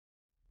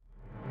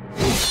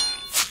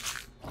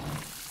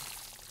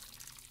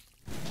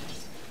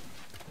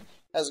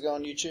How's it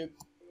going, YouTube?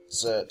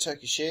 It's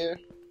Turkish here.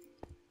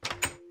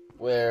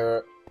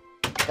 We're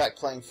back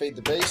playing Feed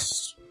the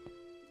Beast.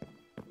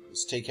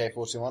 It's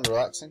TK41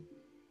 relaxing.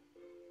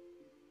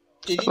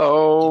 Did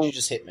you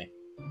just hit me?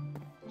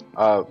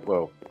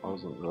 Well, I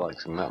wasn't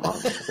relaxing that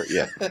much, but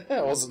yeah.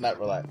 I wasn't that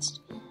relaxed.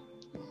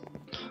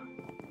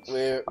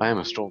 I am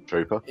a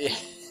stormtrooper.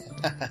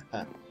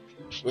 Yeah.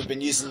 We've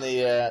been using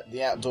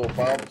the outdoor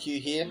barbecue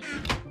here.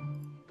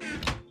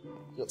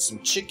 Got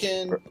some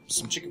chicken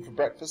for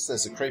breakfast.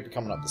 There's a creeper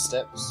coming up the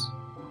steps.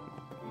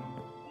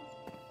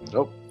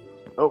 Oh.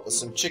 Got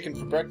some chicken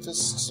for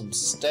breakfast, some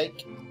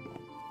steak.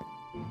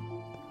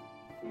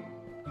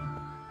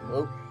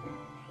 Oh.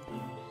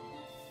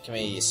 Come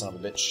here, you son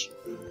of a bitch.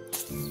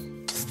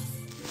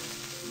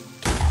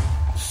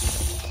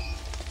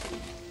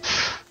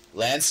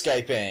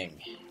 Landscaping.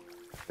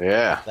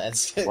 Yeah.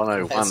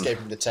 101.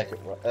 Landscaping the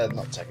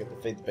the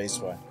Feed the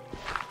Beast way.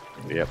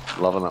 Yep,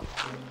 loving it.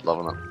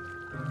 Loving it.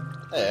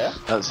 Yeah.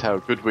 That's how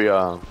good we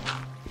are.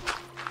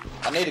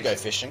 I need to go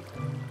fishing.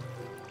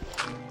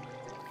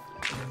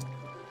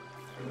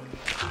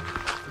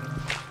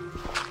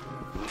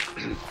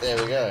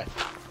 There we go.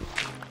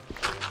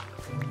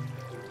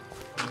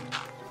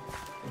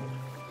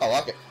 I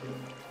like it.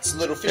 It's a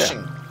little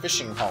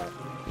fishing hole.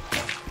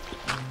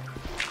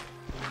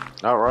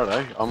 Oh,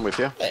 righto. I'm with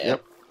you. Yeah.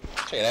 Yep.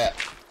 Check it out.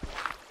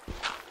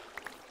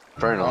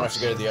 Very nice. I don't have to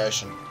go to the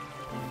ocean.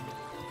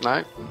 No,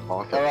 I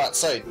like it. Alright,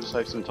 so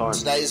save some time.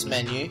 Today's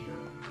menu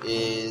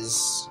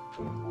is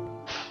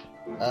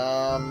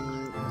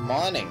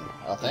mining,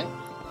 I think.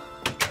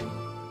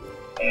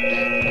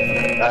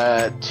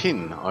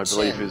 Tin, I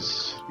believe,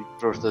 is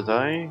the order of the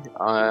day.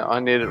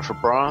 I need it for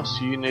brass,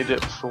 you need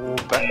it for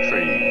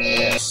batteries.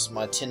 Yes,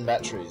 my tin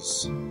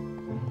batteries.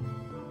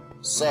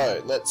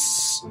 So,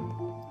 let's...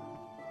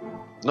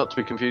 Not to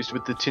be confused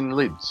with the tin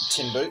lids.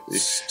 Tin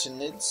boots, tin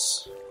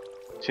lids.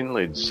 Tin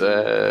lids,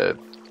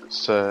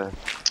 it's,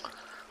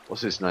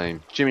 what's his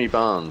name? Jimmy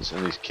Barnes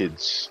and his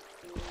kids.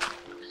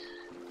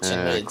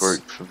 Tin lids?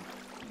 Group from...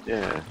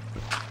 Yeah.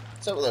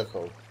 Is that what they're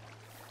called?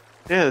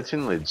 Yeah, the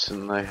Tin Lids,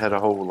 and they had a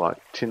whole,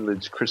 like, Tin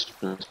Lids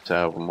Christmas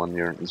album one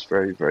year, and it was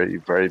very, very,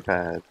 very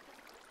bad.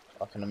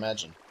 I can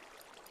imagine.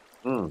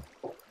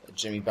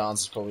 Jimmy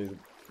Barnes is probably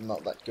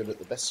not that good at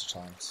the best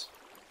of times.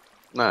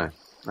 No.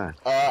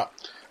 Alright,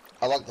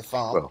 I like the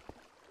farm. Well,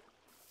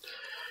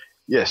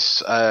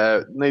 yes,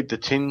 need the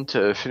tin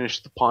to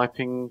finish the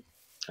piping,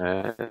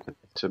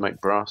 to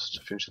make brass,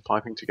 to finish the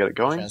piping, to get it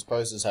going.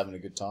 Transposer's having a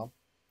good time.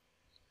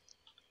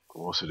 Of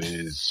course it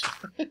is.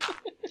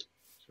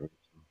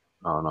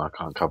 Oh no, I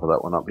can't cover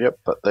that one up. Yep,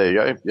 but there you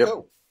go. Yep.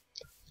 Cool.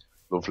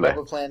 Lovely.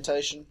 Rubber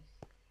plantation.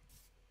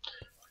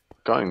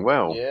 Going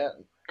well. Yeah.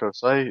 Gotta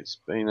say, it's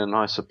been a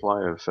nice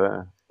supply of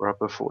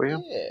rubber for you.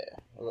 Yeah.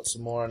 I've got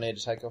some more I need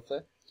to take off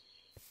there.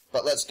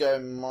 But let's go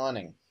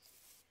mining.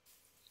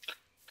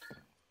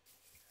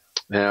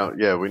 Now,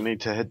 yeah, we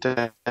need to head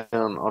down.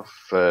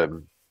 I've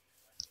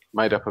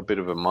made up a bit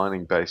of a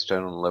mining base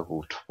down on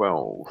level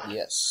 12.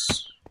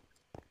 Yes.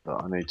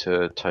 But I need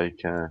to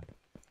take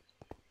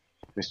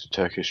Mr.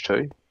 Turkish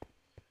too.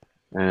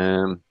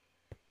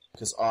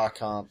 Because I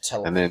can't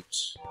teleport. And then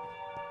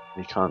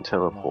you can't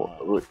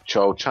teleport, which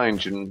I'll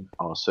change in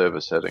our server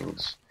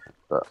settings.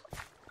 But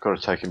I've got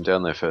to take him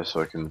down there first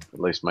so I can at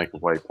least make a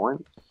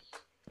waypoint.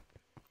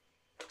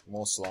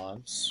 More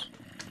slimes.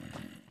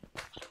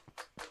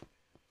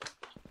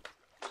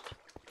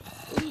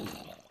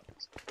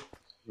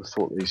 I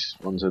thought these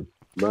ones had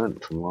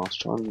learnt from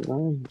last time.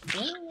 No,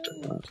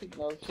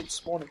 keep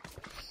spawning.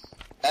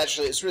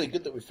 Actually, it's really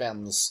good that we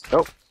found this.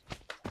 Oh,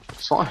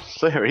 slime!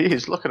 There he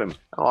is. Look at him.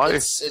 Hello.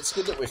 It's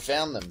good that we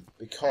found them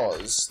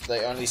because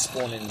they only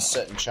spawn in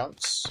certain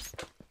chunks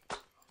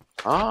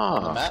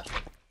on the map.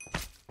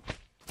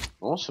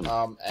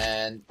 Awesome.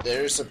 And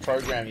there is a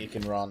program you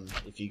can run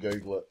if you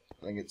Google it.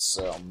 I think it's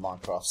on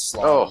Minecraft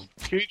Slime. Oh,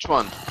 huge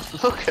one!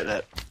 Look at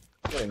it.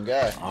 Let him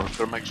go. Oh, we've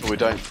got to make sure we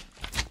don't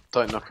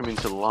knock him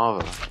into the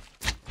lava.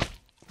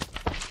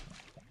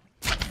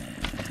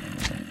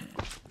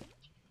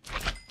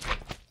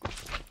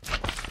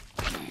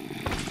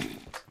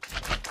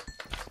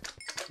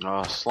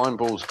 Oh, slime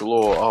balls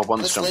galore. Oh,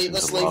 one's jumped into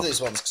Let's the leave lava.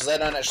 these ones because they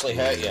don't actually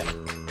hurt you,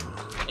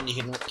 and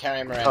you can carry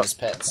them around as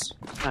pets.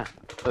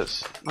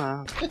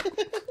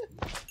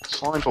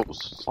 Slime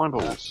balls.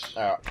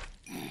 Alright.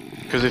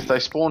 Because if they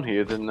spawn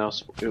here, then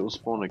it'll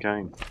spawn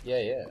again.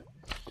 Yeah.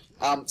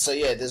 So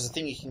yeah, there's a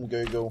thing you can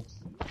Google.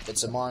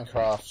 It's a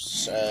Minecraft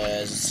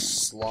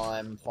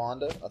slime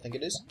finder, I think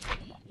it is.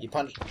 You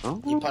punch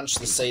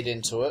the seed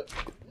into it,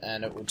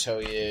 and it will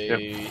tell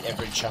you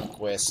every chunk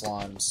where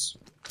slimes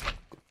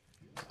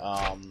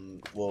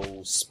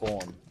will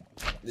spawn.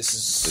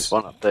 There's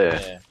one up there.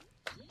 Yeah.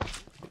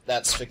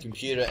 That's for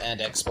computer and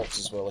Xbox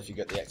as well. If you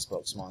got the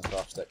Xbox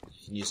Minecraft, that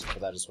you can use it for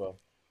that as well.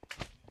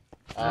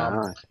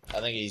 I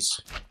think he's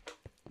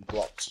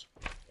blocked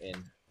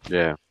in.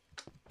 Yeah.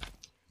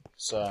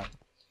 So,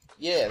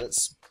 yeah,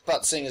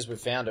 but seeing as we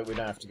found it, we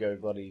don't have to go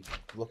bloody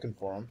looking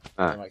for them.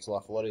 It makes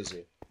life a lot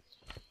easier.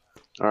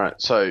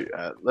 Alright, so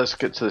let's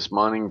get to this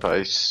mining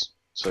base.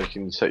 so you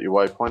can set your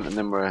waypoint, and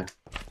then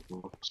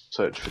we'll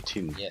search for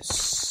tin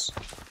Yes.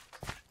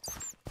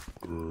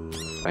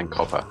 and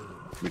copper,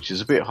 which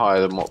is a bit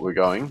higher than what we're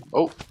going.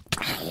 Oh,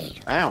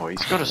 ow!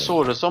 He's got a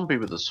sword. A zombie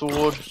with a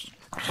sword.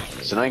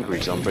 It's an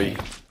angry zombie.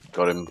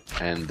 Got him,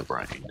 and the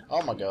brain.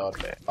 Oh my god!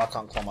 I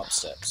can't climb up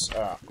steps.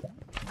 All right.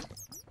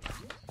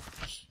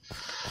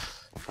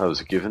 That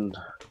was a given.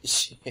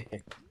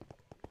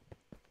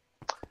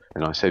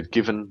 And I said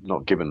given,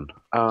 not given.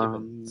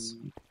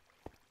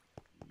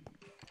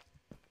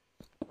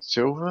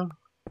 Silver?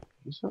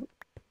 Is it?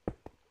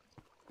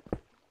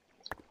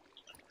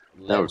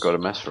 Now we've got a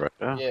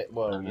macerator. Yeah,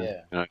 well,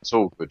 yeah. You know, it's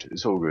all good.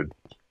 It's all good.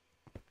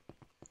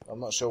 I'm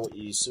not sure what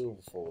you use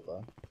silver for,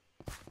 though.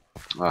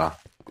 Ah,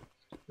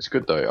 it's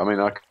good though. I mean,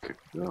 I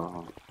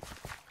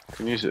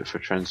can use it for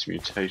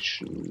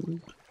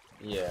transmutation.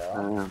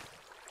 Yeah.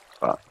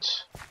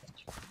 But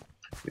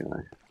you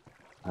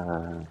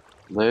know,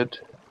 lead.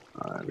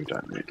 We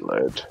don't need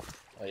lead.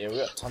 Oh yeah, we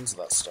got tons of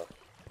that stuff.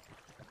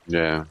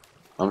 Yeah,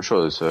 I'm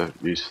sure there's a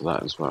use for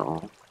that as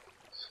well.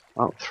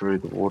 Up through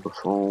the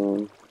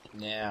waterfall.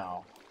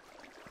 Now.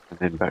 And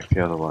then back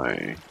the other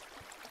way.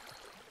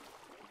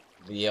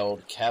 The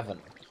old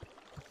cavern.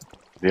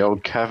 The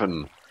old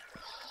cavern.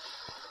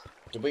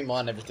 Did we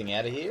mine everything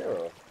out of here,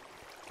 or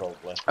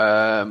probably?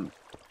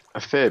 A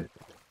fair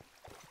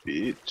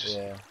bit.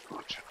 Yeah.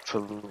 Watch out for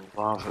the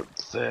lava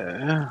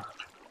there.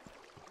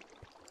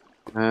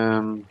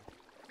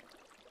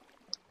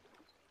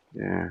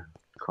 Yeah.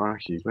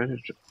 Crikey, where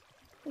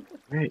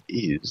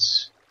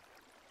is?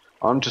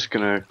 I'm just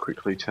gonna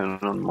quickly turn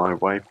on my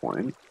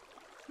waypoint.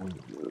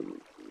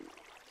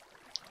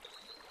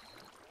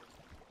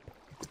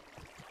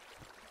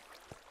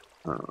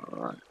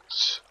 Alright.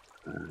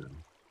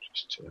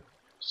 Just to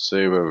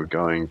see where we're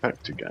going.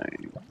 Back to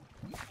game.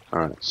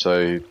 Alright,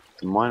 so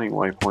the mining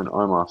waypoint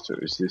I'm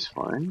after is this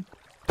way.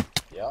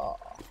 Yeah.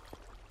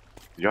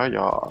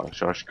 Yeah,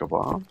 Josh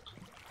Kabar.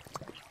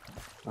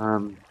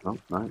 No. Not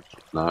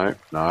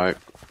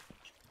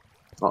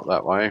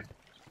that way.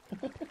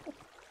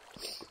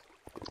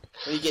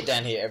 When you get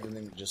down here,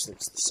 everything just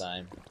looks the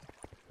same.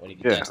 When you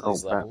get down to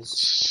these levels.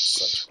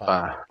 Such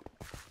pain.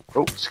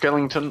 Oh,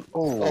 skeleton.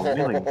 Oh,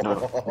 really?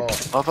 No.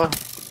 Lava.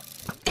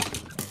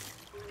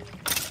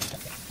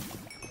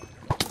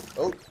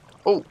 Oh.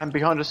 Oh, and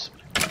behind us.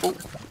 Oh.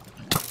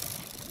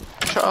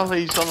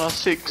 Charlie's on our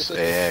 6.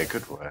 Yeah,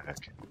 good work.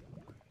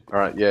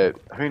 Alright, yeah,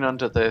 who's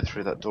under there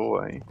through that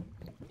doorway?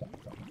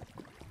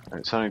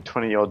 It's only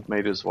 20 odd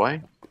meters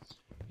away.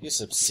 Use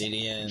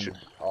obsidian.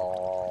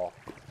 Oh.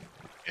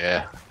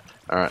 Yeah.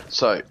 Alright,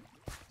 so,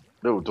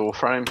 little door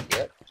frame.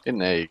 Yep. In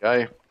there you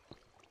go.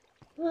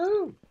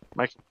 Woo.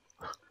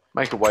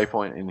 Make a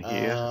waypoint in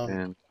here.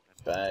 And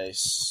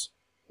base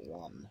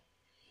 1.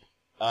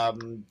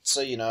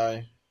 So you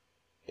know,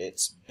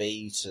 it's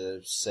B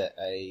to set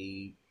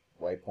a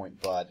waypoint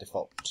by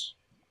default.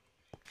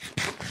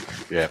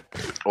 Yeah.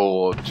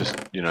 Or just,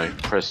 you know,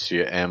 press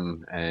your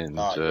M and,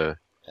 and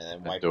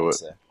then do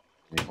it. there.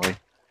 Anyway.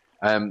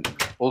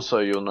 Also,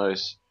 you'll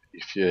notice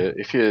if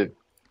you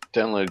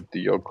download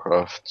the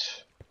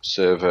Yogcraft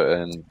server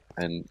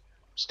and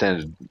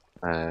standard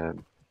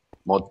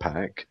mod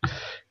pack,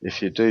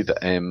 if you do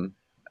the M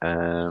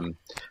and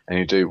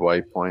you do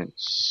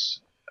waypoints,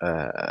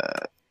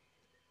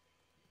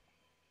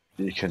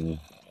 you can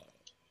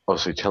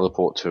obviously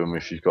teleport to them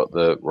if you've got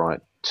the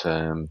right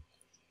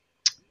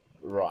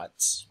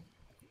rights.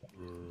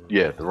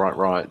 Yeah, the right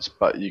rights,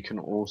 but you can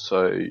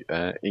also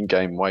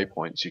in-game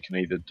waypoints. You can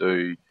either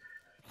do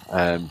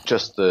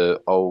just the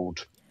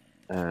old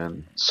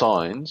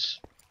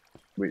signs,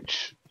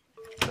 which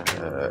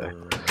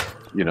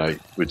you know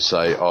would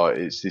say, "Oh,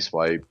 it's this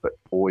way,"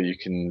 or you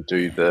can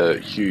do the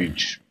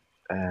huge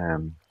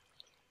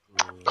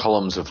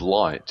columns of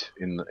light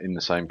in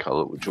the same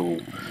color, which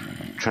will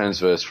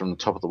transverse from the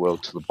top of the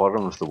world to the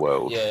bottom of the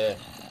world. Yeah.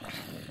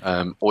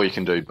 Or you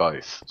can do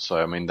both.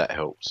 So I mean that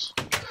helps.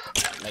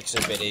 Makes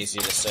it a bit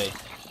easier to see.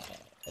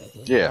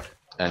 Yeah,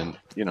 and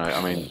you know,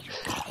 I mean,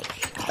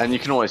 and you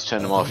can always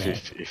turn them off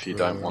if you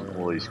don't want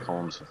all these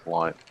columns of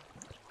light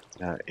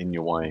in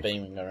your way.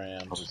 Beaming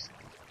around.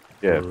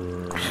 Yeah.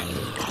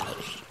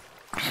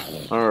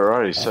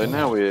 Alrighty, so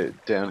now we're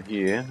down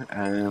here,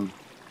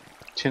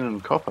 tin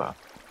and copper.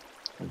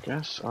 I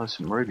guess. Oh,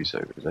 some rubies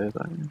over there,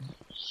 though.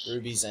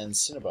 Rubies and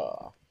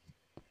cinnabar.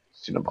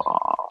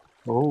 Cinnabar.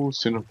 Oh,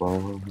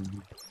 cinnabar.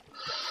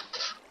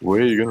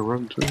 Where are you gonna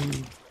run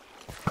to?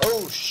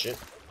 Oh, shit.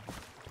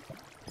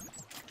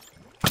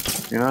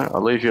 You know,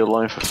 I'll leave you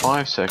alone for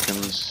 5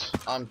 seconds.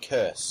 I'm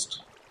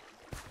cursed.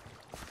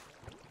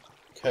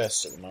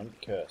 Cursed at the moment.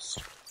 Cursed.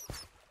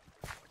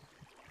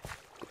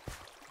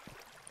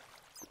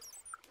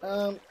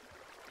 Of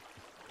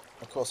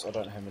course, I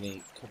don't have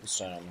any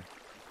cobblestone on me.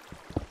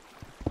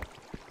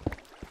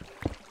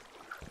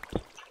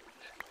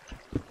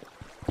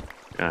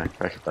 You know,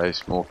 back at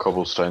base, more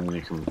cobblestone than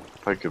you can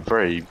poke a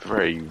very,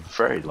 very,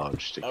 very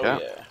large stick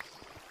out. Yeah.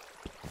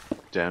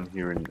 Down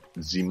here in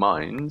the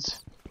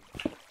mines.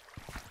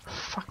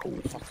 Fuck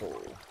all. Fuck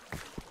all.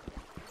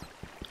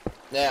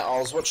 Now, I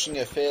was watching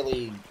a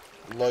fairly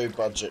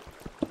low-budget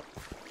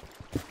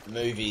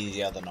movie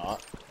the other night.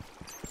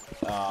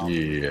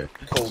 Yeah.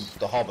 Called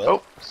The Hobbit.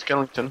 Oh,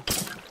 skeleton.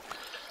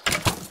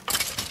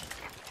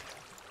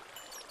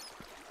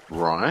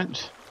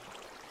 Right.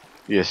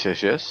 Yes.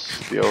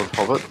 The old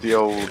Hobbit. The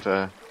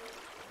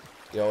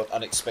old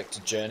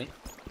Unexpected Journey.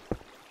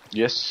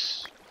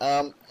 Yes.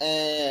 And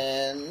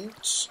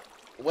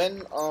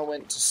when I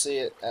went to see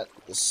it at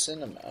the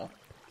cinema,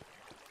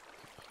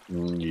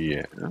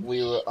 yeah,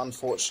 we were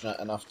unfortunate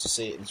enough to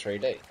see it in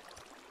 3D.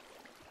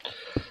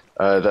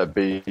 That'd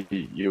be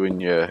you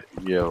and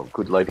your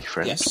good lady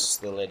friend. Yes,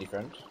 the lady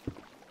friend.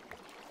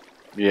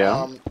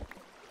 Yeah.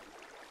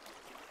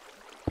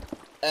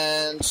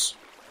 And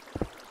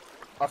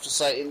I have to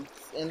say,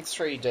 in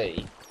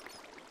 3D,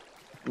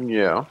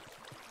 Yeah.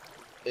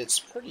 it's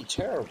pretty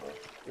terrible,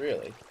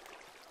 really.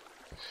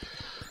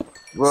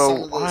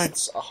 Well,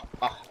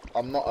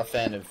 I'm not a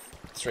fan of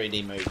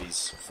 3D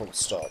movies, full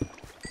stop.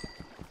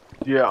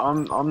 Yeah,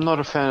 I'm not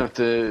a fan of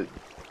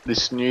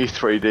this new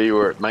 3D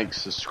where it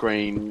makes the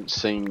screen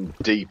seem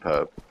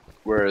deeper.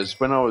 Whereas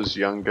when I was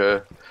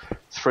younger,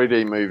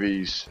 3D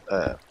movies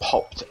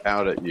popped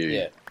out at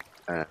you.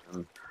 Yeah.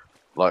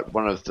 Like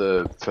one of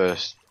the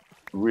first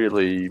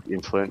really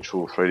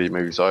influential 3D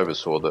movies I ever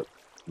saw that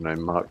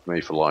marked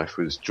me for life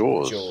was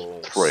Jaws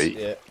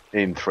 3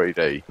 in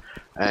 3D.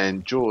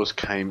 And Jaws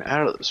came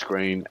out at the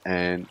screen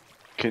and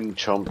can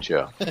chomped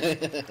you.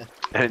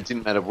 And it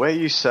didn't matter where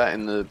you sat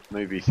in the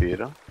movie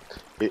theatre,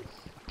 it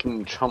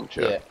can chomp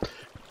you. Yeah.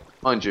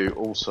 Mind you,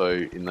 also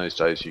in those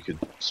days you could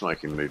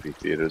smoke in movie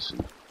theatres,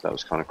 and that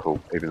was kind of cool,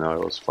 even though I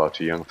was far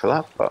too young for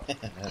that. But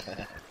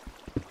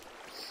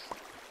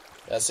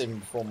that's even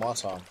before my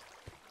time.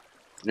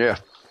 yeah,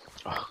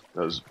 that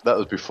was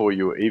before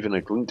you were even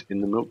a glint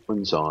in the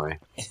milkman's eye.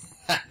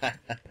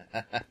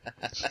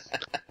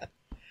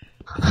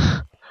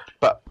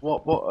 But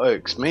what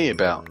irks me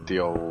about the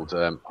old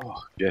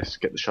yes,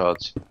 get the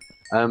shards.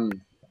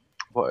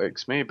 What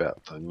irks me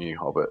about the new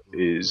Hobbit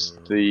is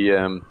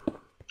the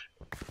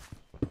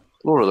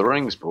Lord of the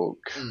Rings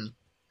book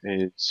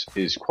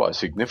is quite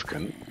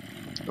significant.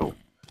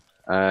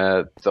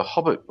 The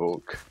Hobbit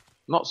book,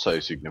 not so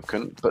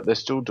significant, but they're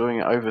still doing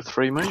it over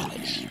 3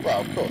 movies.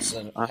 Well, of course.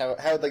 And how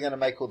are they going to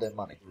make all their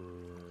money?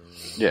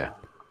 Yeah.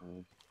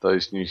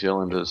 Those New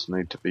Zealanders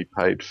need to be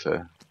paid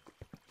for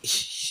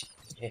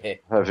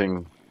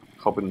having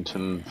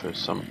Hobbiton for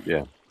some...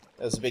 Yeah.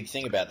 There was a big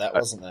thing about that,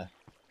 wasn't there?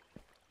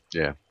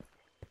 Yeah.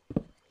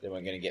 They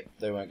weren't going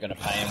to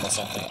pay him or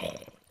something.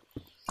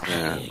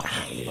 Yeah.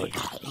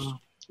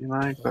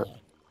 But...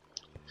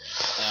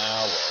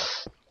 well.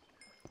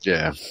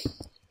 Yeah.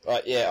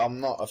 Right, yeah, I'm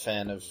not a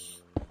fan of...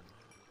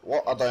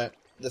 The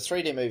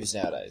 3D movies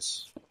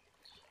nowadays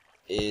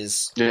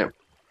is... Yeah.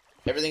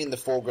 Everything in the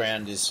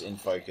foreground is in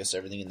focus,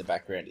 everything in the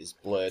background is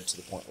blurred to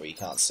the point where you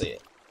can't see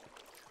it.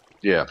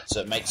 Yeah.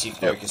 So it makes you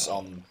focus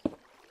on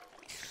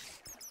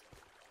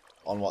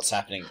what's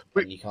happening,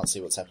 and you can't see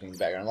what's happening in the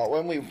background. Like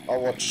when we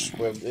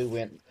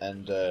went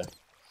and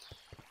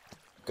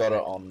got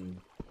it on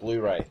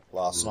Blu-ray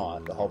last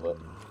night, The Hobbit,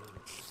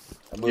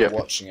 and we were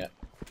watching it.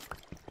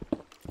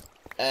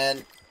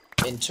 And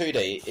in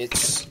 2D,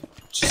 it's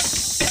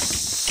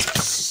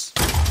just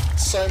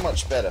so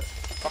much better.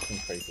 Fucking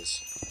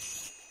creepers.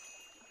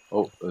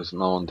 Oh, there's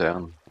no one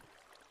down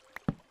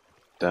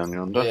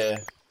yonder. Yeah.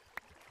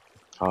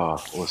 Ah,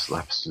 all this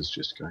lapis is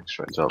just going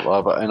straight into that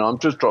lava, and I'm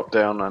just dropped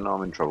down and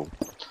I'm in trouble.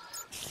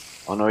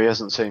 I know he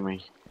hasn't seen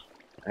me,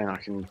 and I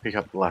can pick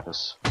up the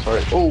lapis.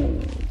 Sorry. Oh!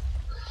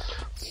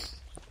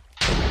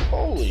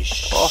 Holy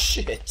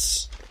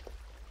shit!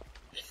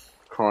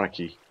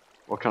 Crikey.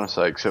 What can I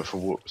say except for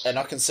whoops? And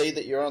I can see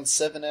that you're on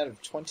 7 out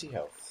of 20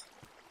 health.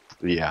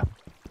 Yeah.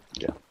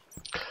 Yeah.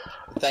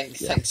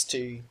 Thanks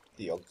to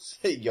the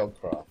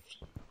Yogcraft.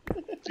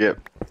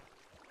 Yep.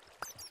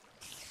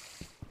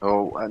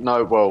 Oh,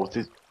 no, well,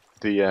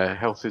 the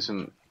health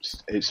isn't...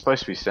 It's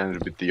supposed to be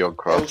standard with the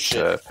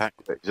Yogcraft pack,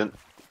 but it isn't.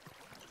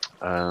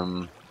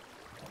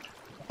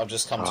 I've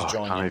just come to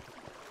join you.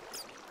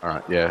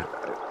 Alright, yeah.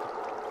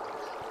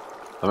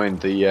 I mean,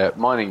 the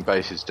mining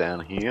base is down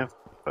here,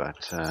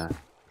 but...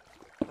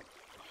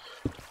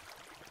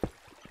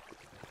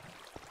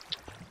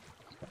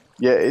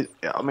 Yeah,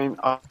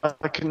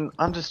 I can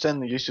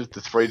understand the use of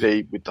the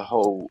 3D with the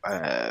whole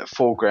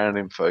foreground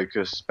in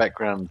focus,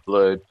 background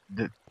blurred.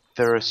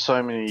 There are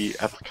so many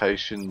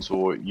applications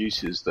or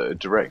uses that a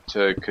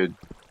director could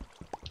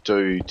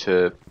do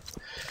to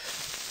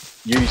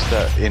use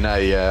that in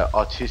a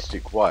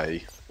artistic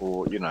way,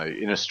 or in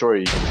a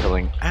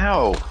storytelling.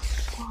 Ow!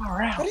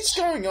 Far out. What is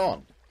going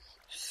on?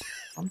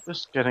 I'm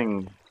just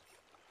getting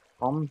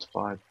bombed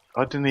by.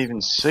 I didn't even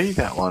see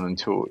that one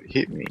until it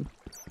hit me.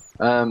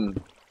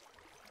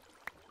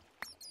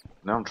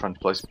 Now I'm trying to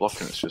place a block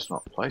and it's just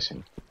not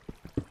placing.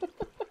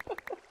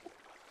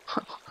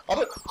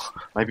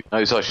 Maybe it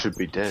knows I should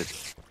be dead.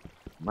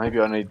 Maybe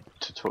I need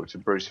to talk to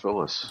Bruce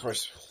Willis.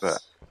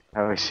 But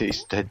how he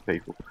sees dead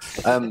people.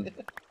 No,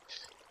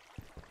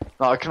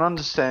 I can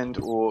understand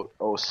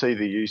or see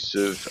the use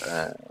of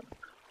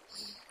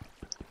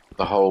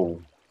the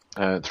whole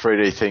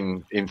 3D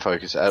thing, in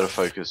focus, out of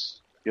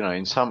focus. You know,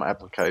 in some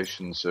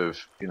applications of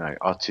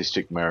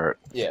artistic merit.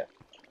 Yeah.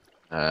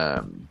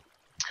 To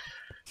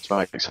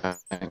make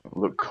something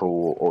look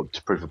cool or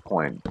to prove a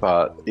point,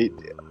 but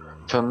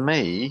for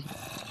me,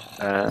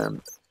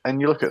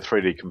 and you look at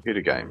 3D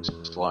computer games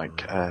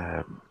like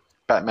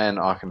Batman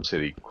Arkham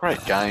City,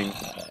 great game.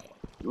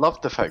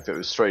 Loved the fact that it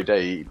was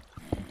 3D,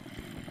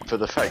 for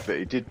the fact that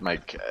it did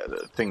make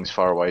things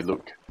far away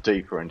look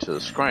deeper into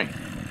the screen.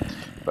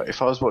 But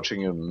if I was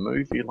watching a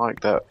movie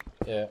like that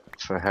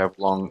for how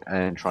long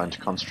and trying to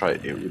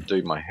concentrate, it would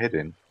do my head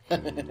in.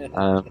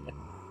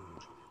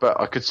 But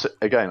I could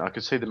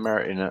see the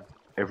merit in it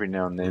every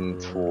now and then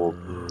for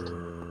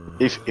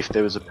if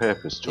there was a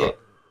purpose to it,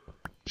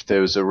 if there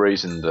was a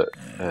reason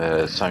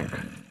that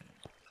something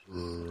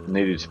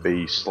needed to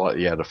be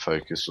slightly out of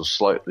focus or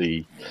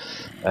slightly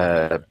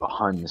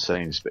behind the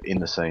scenes but in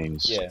the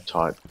scenes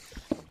type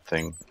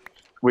thing,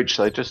 which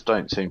they just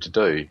don't seem to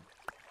do.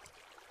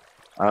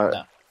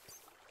 No.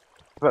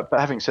 But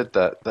having said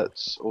that,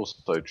 that's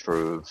also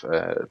true of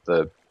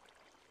the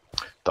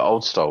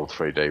old style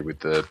 3D with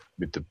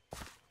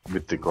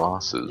the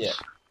glasses. Yeah.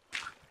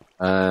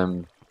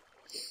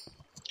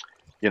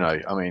 You know,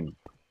 I mean,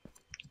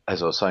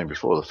 as I was saying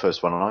before, the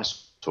first one I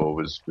saw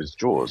was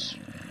Jaws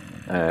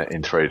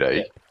in 3D.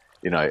 Yeah.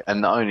 You know,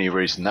 and the only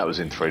reason that was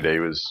in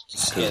 3D was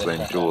because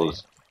when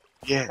Jaws,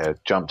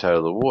 jumped out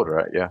of the water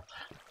at you,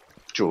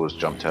 Jaws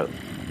jumped out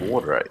of the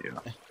water at you.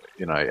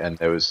 You know, and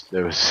there was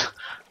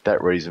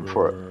that reason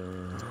for it,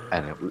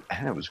 and it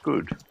was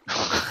good.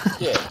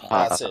 Yeah,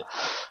 that's it.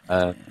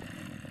 But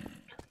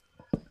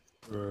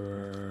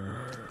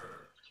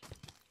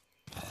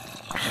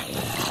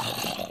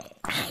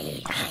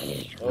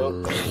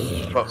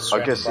I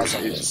guess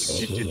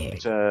you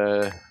didn't,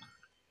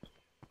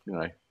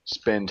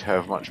 spend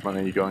however much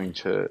money you're going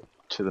to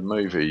the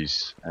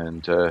movies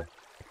and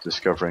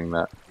discovering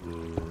that,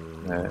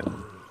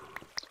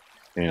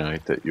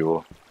 that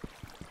your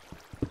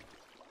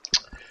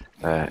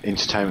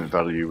entertainment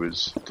value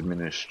was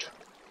diminished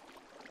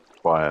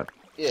by it.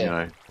 Yeah. You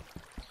know,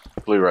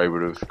 Blu-ray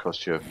would have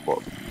cost you,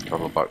 what, a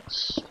couple of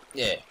bucks?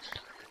 Yeah.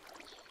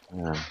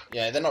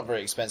 Yeah, they're not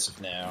very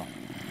expensive now.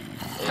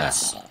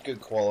 It's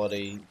good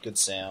quality, good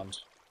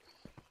sound.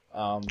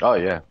 Oh,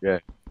 yeah.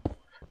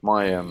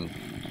 My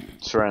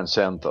surround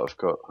sound that I've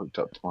got hooked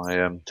up to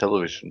my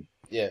television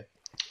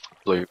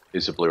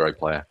is a Blu-ray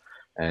player.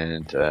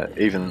 And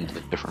even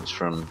the difference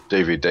from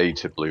DVD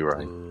to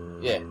Blu-ray.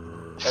 Yeah.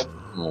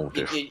 More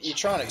difference. You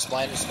try and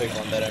explain it to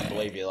people and they don't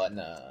believe you. Like,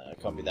 no, it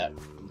can't be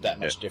that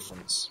much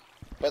difference.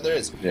 But there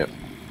is. Yep.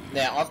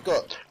 Now, I've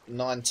got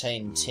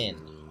 1910.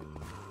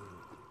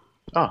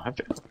 Oh, have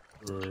you?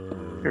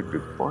 You're a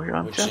good boy,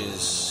 aren't which you?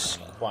 is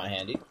quite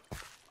handy.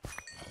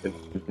 It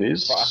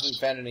is. But I haven't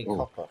found any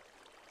copper.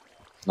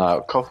 No,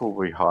 copper will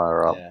be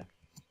higher up. Yeah.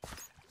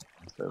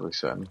 Fairly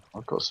certain.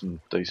 I've got some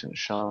decent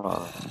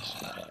shards.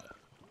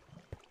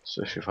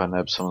 Especially if I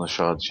nab some of the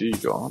shards you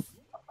got.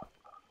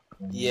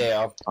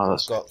 Yeah,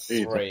 I've got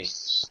 3.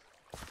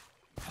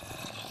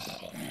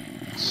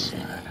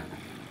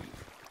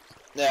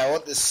 Now,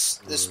 what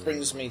this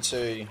brings me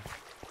to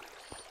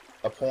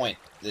a point.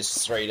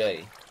 This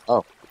 3D.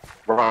 Oh,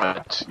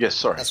 right. Yes,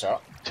 sorry. That's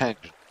right.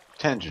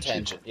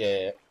 Tangent.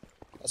 Yeah.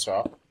 That's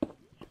right.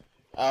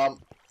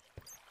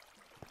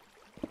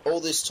 All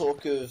this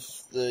talk of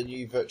the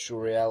new virtual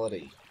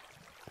reality,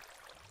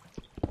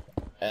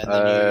 and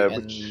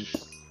the new,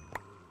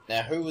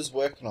 now who was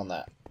working on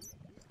that?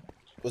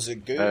 Was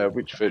it Google?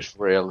 Which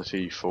virtual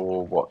reality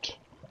for what?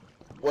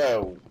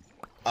 Well,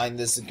 I mean,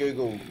 there's the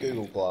Google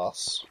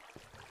Glass.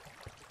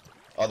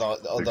 Although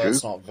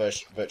it's not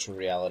virtual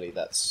reality,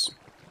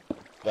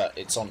 but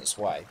it's on its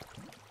way.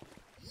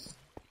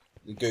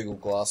 The Google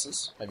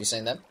glasses. Have you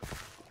seen them?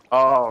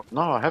 Oh,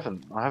 no, I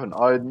haven't.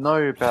 I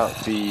know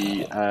about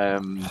the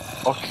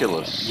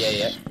Oculus.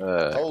 Yeah.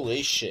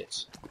 Holy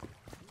shit.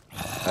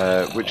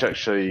 Which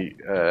actually,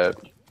 I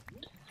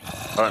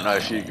don't know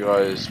if you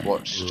guys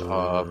watched the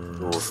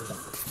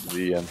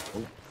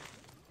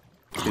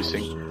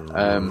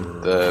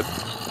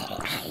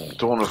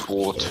Dawn of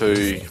War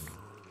 2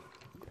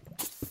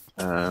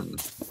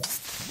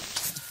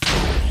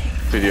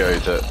 video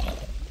that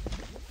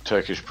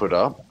Turkish put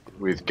up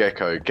with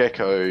Gecko.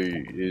 Gecko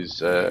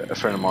is a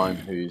friend of mine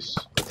who's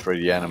a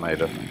 3D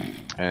animator,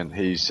 and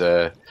he's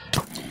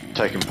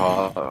taken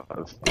part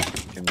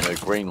in the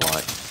green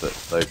light that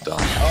they've done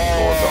for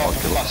the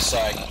Oculus. For fuck's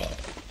sake.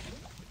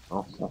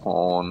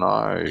 Oh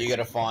no. You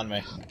gotta find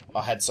me.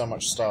 I had so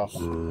much stuff.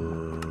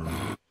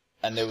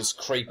 And there was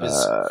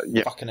creepers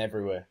fucking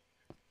everywhere.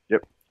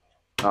 Yep.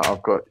 No,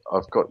 I've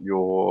got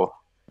your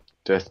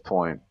death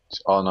point.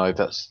 Oh no,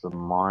 that's the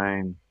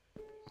mine.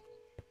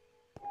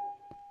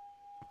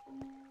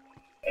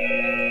 Do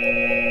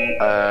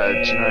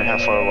you know how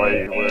far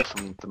away you were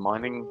from the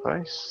mining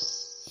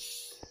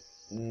base?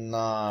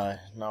 No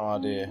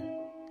idea.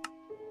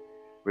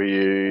 Were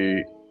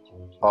you...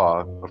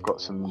 Oh, I've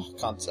got some... I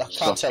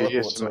can't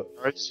teleport to it.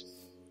 Arrows.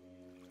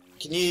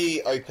 Can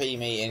you OP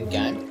me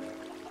in-game?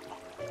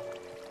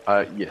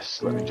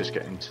 Yes, let me just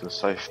get into the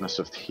safeness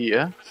of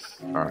here.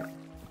 Alright.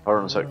 Hold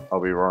on a sec,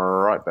 I'll be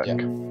right back. Yeah.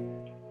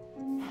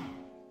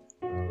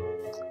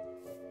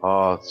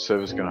 Oh, the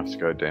server's gonna have to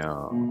go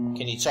down.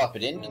 Can you type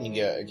it in?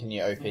 Can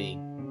you OP?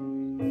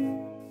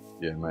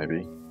 Yeah,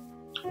 maybe.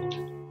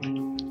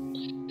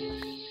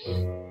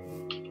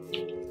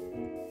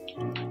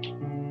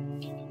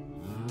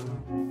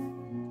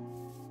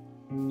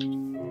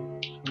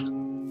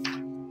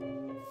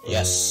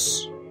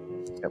 Yes.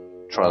 Yep,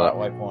 try that.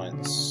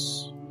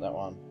 Waypoints. That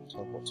one.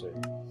 Teleport to.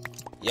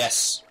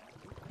 Yes.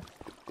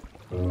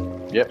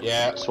 Yep.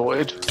 Yeah.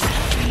 Sorted.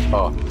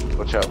 Oh,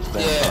 watch out for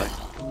them.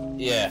 Yeah.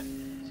 Yeah.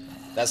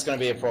 That's going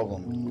to be a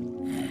problem.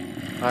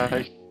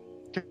 I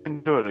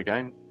can do it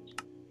again.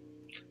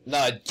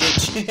 No, do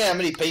you know how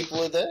many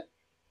people are there?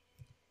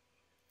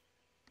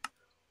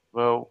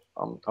 Well,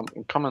 I'm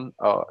coming.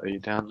 Oh, are you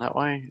down that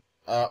way?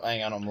 Oh,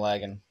 hang on, I'm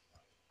lagging.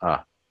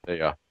 Ah, there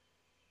you are.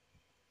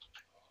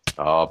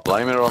 Oh,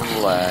 blame it on the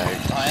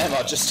lag. I am,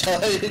 I just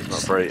Not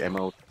very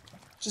emerald.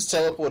 just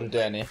teleported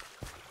down here.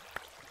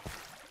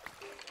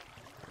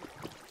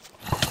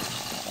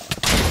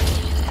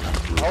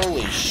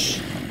 Holy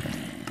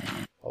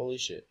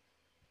shit.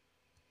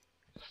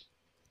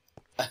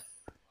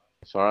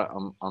 It's alright,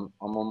 I'm on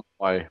my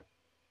way.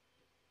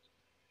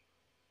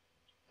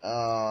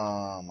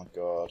 Oh my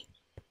god.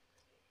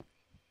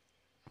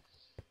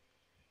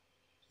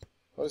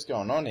 What is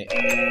going on here?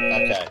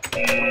 Okay. Go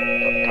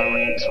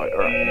around this way.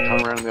 Alright,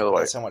 come around the other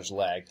way. That's how much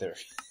lag there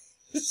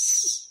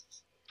is.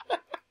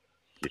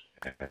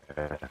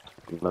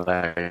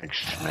 Lag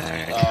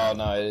schmag. Oh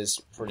no, it is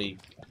pretty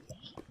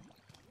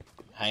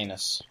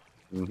heinous.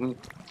 No,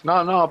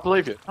 I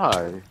believe it. No,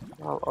 I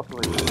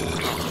believe it.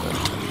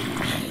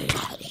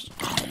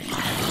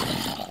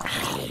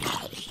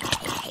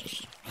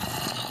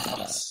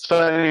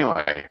 So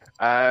anyway,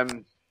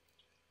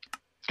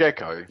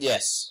 Gecko,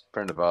 Yes.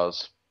 friend of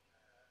ours,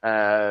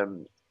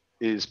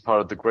 is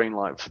part of the green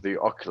light for the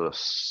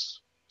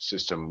Oculus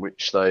system,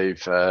 which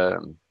they've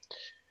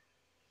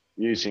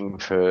using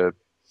for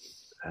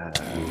a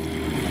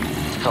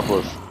couple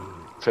of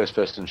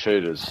first-person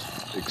shooters,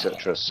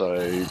 etc. So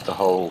the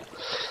whole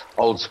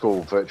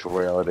old-school virtual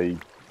reality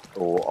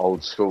or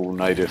old-school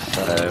native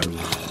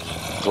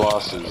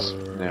glasses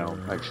now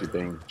actually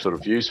being sort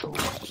of useful.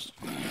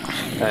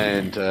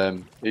 And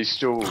he's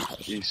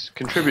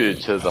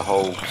contributed to the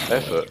whole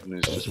effort and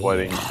is just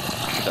waiting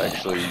to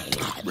actually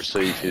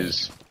receive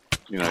his,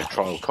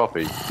 trial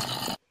copy.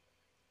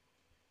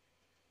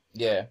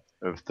 Yeah.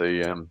 Of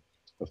the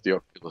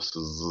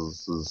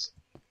Oculus.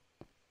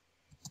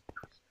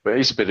 But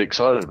he's a bit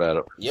excited about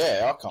it.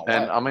 Yeah, I can't wait.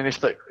 And I mean,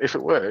 if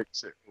it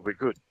works, it will be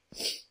good.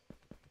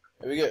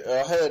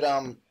 I heard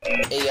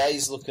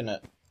EA's looking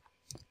at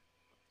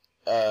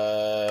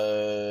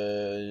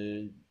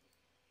the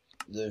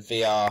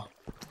VR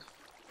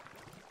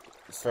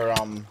for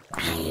the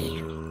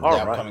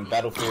upcoming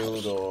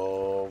Battlefield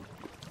or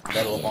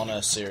Medal of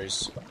Honor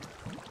series.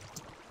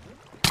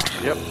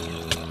 Yep,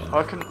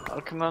 I can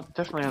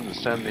definitely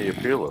understand the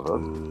appeal of it.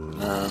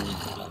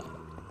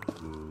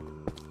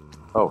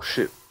 Oh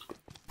shit!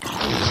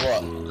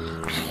 What?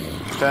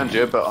 Found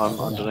you, but I'm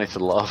underneath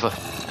the lava,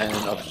 and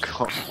I've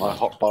got my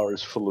hotbar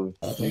is full of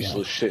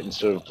useless shit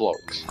instead of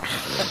blocks.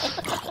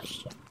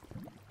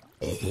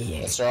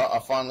 That's right. I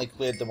finally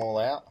cleared them all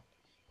out.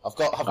 I've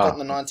gotten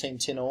the 19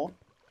 tin ore.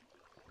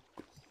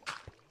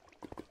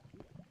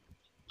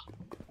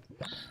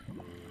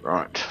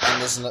 Right.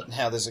 And there's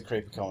a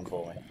creeper coming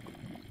for me.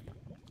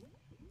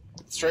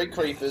 3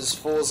 creepers,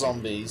 4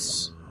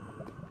 zombies,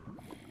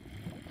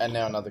 and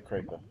now another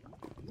creeper.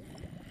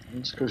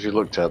 It's because you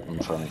looked at them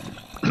funny.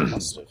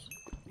 Must have.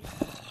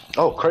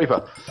 Oh,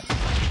 creeper!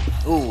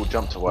 Ooh,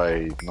 jumped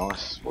away.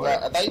 Nice.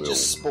 Are they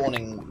just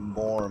spawning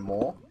more and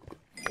more?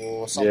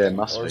 Or something? Yeah,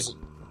 must or be. Is it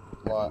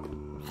like...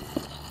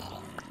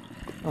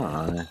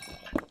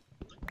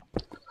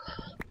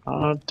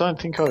 I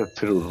don't think I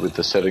fiddled with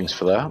the settings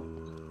for that.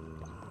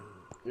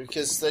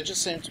 Because they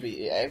just seem to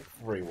be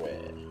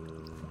everywhere.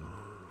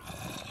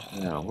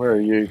 Yeah, where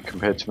are you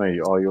compared to me?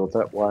 Oh, you're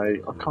that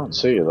way. I can't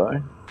see you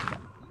though.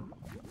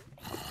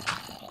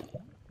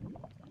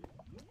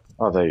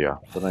 Oh, there you are,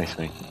 beneath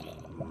me.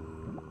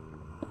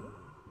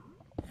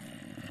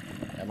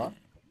 Am I?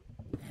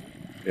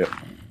 Yep.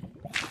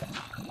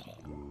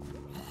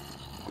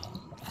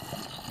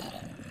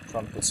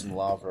 Trying to put some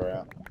lava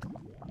out.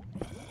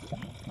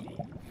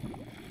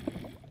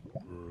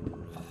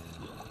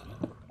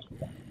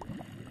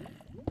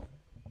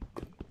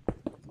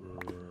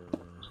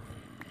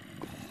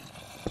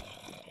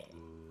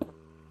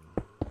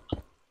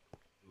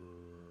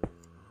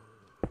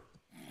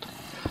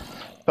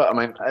 But I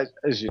mean,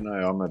 as you know,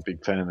 I'm a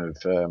big fan of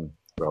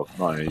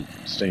my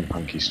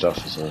steampunky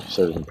stuff, as I've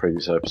said in the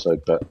previous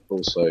episode, but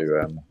also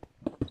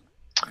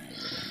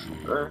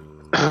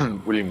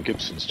William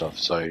Gibson stuff.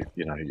 So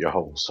your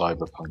whole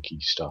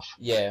cyberpunky stuff.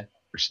 Yeah.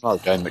 Which is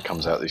another game that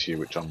comes out this year,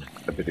 which I'm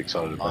a bit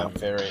excited about. I'm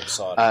very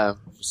excited for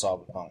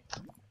Cyberpunk.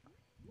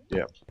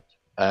 Yeah.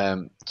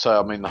 So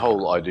I mean, the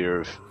whole idea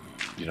of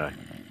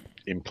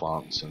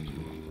implants and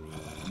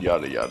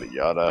yada yada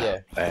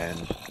yada,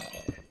 and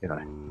you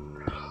know,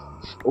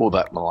 all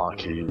that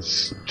malarkey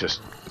is just,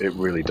 it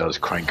really does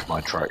crank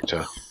my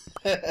tractor.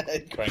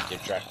 Crank your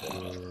tractor.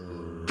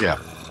 Yeah.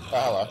 Oh,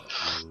 hello.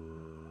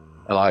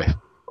 Hello.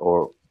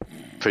 Or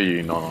for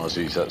you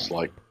non-Aussies, that's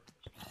like,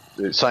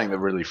 it's something that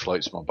really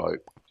floats my boat.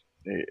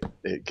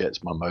 It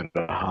gets my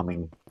motor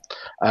humming.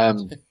 I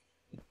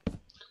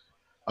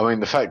mean,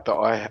 the fact that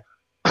I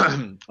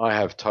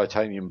have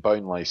titanium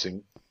bone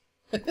lacing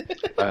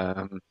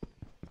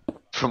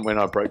from when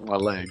I broke my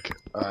leg,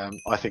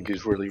 I think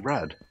is really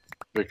rad,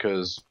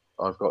 because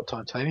I've got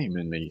titanium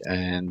in me.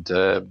 And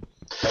what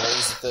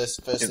was the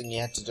first thing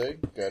you had to do?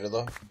 Go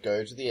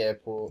to the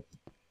airport.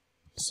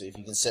 See if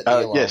you can set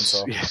the alarms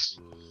off.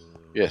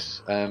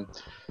 Yes.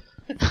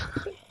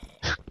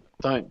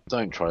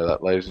 Don't try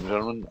that, ladies and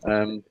gentlemen.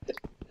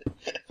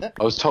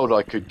 I was told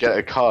I could get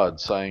a card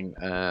saying,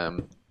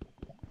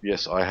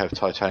 yes, I have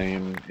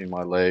titanium in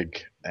my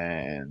leg,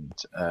 and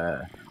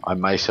I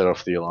may set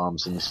off the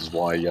alarms, and this is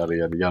why, yada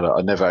yada yada.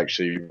 I never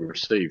actually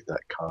received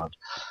that card,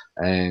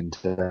 and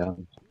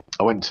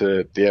I went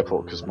to the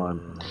airport because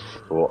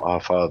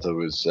our father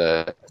was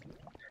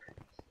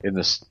in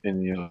the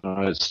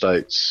United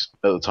States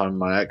at the time of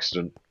my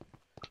accident,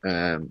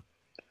 and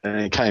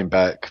he came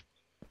back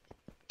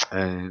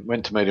and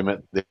went to meet him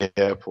at the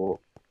airport,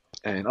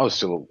 and I was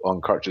still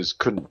on crutches,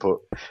 couldn't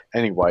put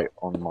any weight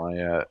on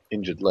my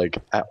injured leg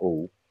at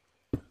all.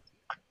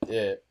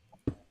 Yeah.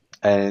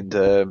 And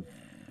they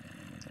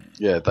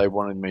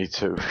wanted me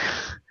to,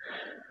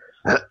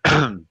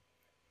 they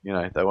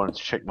wanted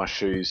to check my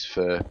shoes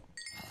for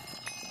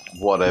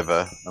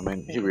whatever. I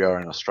mean, here we are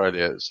in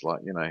Australia. It's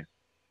like,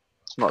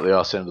 it's not the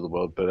arse end of the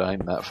world, but it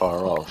ain't that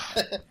far off.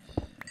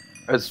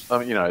 As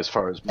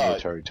far as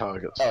military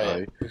targets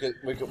go. Yeah.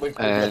 We've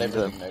got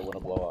everything they want to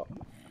blow up.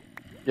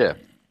 Yeah,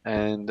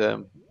 and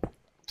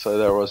so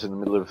there I was in the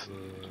middle of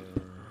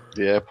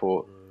the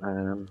airport,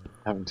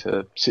 having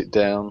to sit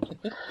down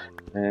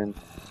and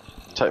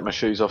take my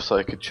shoes off so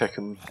I could check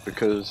them,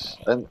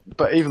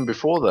 but even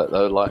before that they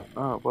were like,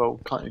 oh well,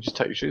 can't you just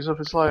take your shoes off?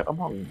 It's like, I'm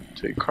on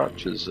 2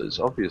 crutches, it's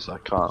obvious I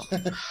can't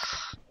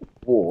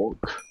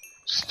walk,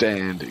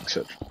 stand,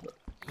 etc.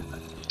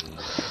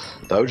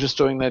 They were just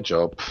doing their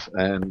job,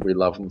 and we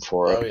love them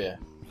for it. Oh yeah.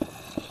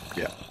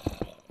 Yeah.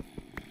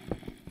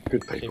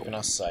 Good people. Keeping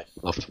us safe.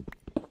 Loved them.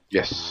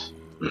 Yes.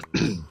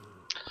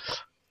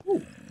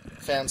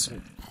 Found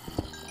some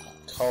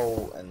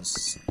coal and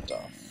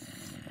stuff.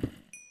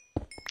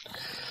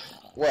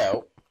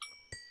 Well,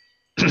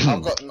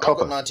 I've got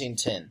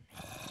 1910.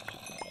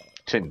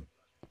 Tin.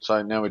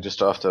 So now we're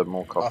just after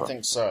more copper. I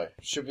think so.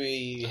 Should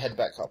we head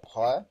back up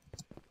higher?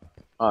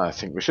 I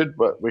think we should,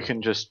 but we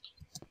can just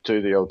do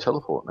the old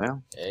teleport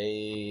now.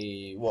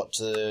 What,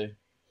 to the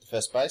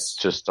first base?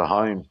 Just to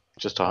home.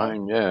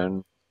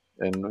 Yeah,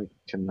 and we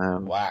can...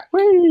 Whack.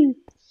 Whee!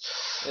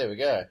 There we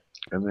go.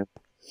 And then,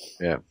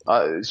 yeah.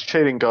 It's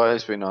cheating,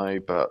 guys, we know,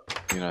 but,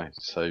 it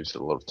saves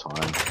a lot of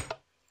time,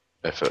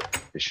 effort,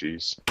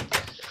 issues.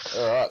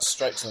 Alright,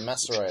 straight to the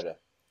macerator.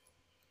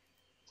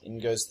 In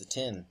goes the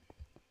tin.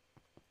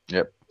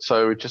 Yep.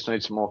 So we just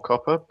need some more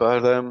copper,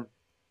 but I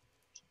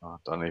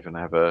don't even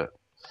have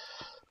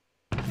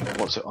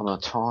what's it on a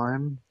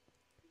time?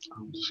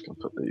 I'm just going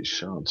to put these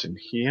shards in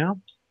here.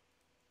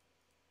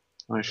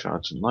 No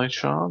shards and no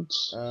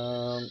shards.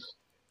 Now,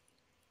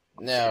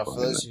 for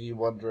those of you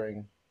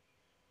wondering,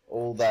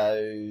 all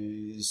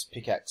those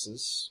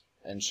pickaxes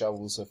and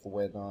shovels are for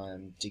when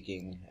I'm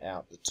digging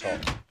out the top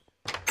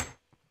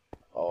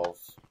of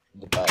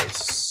the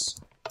base.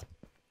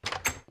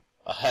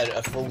 I had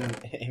a full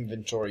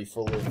inventory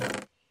full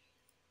of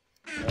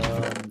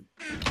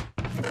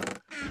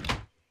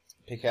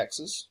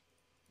pickaxes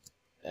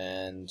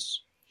and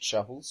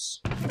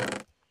shovels,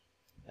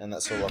 and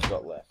that's all I've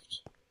got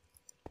left.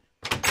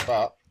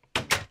 But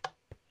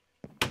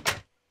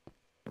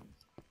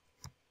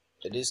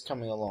it is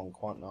coming along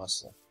quite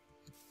nicely.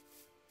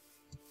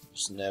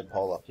 Just a nerd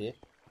pole up here.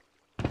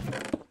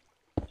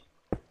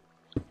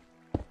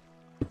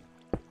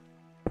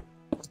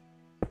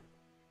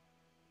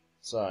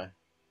 So,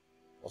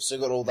 I've still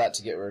got all that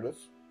to get rid of.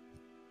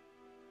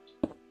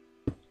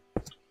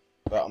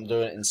 But I'm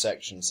doing it in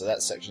sections, so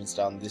that section's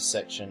done, this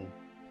section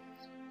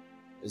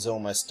is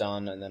almost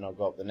done, and then I've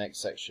got the next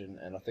section,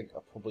 and I think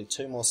probably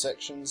 2 more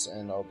sections,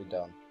 and I'll be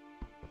done.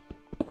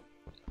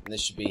 And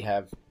this should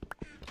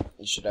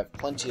have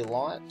plenty of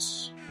light,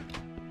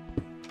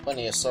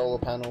 plenty of solar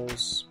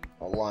panels.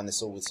 I'll line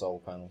this all with solar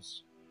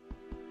panels.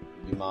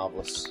 It'd be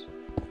marvellous.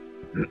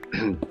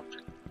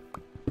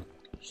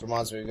 Which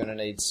reminds me, we're going to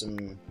need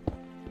some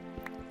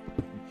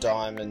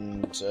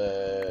diamond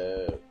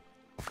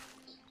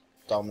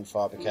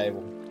fibre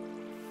cable.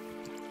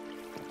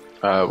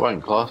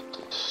 Won't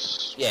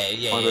glass. Yeah,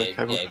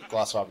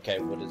 glass fibre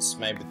cable, but it's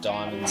made with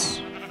diamonds.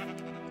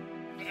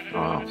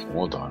 Oh,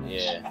 more diamonds.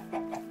 Yeah.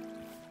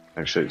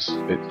 Actually, it's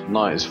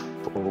night is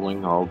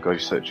falling. I'll go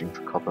searching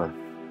for copper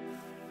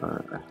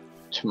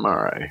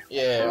tomorrow.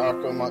 Yeah, I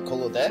reckon we might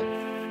call it there.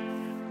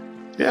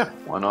 Yeah,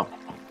 why not?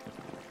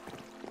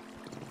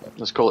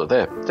 Let's call it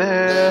there.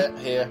 There.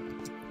 Here.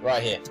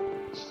 Right here.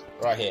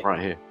 Right here. Right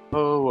here.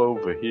 Oh,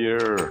 over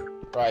here.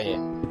 Right here.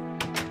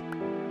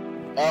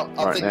 Oh,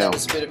 I Right think now. that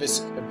was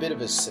a bit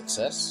of a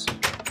success.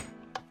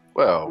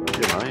 Well,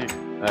 you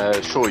know,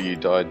 sure you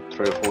died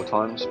 3 or 4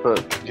 times,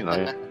 but you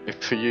know,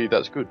 for you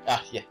that's good.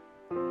 Ah, yeah.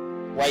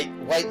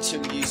 Wait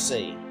till you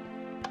see.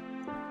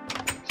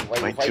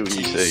 Wait till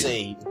you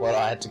see what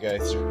I had to go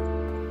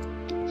through.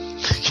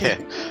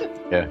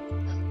 Yeah.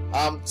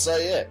 So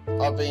yeah,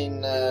 I've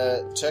been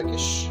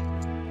Turkish.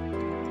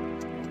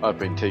 I've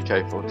been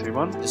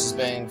TK421. This has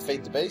been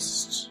Feed the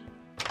Beast.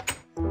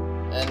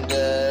 And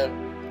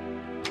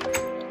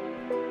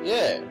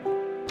yeah.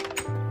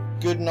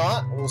 Good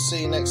night. We'll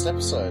see you next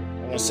episode.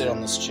 I'm gonna sit on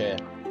this chair.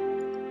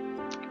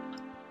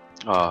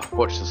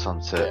 Watch the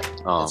sunset.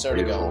 Yeah, it's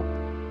already beautiful.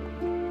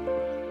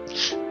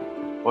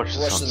 Watch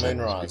the sunset.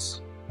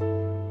 Moonrise.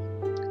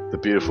 The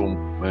beautiful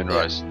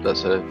moonrise. Yeah.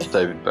 That's a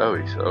David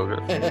Bowie song.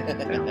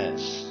 Yeah.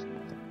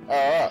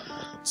 Alright.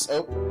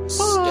 So,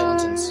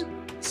 skeletons.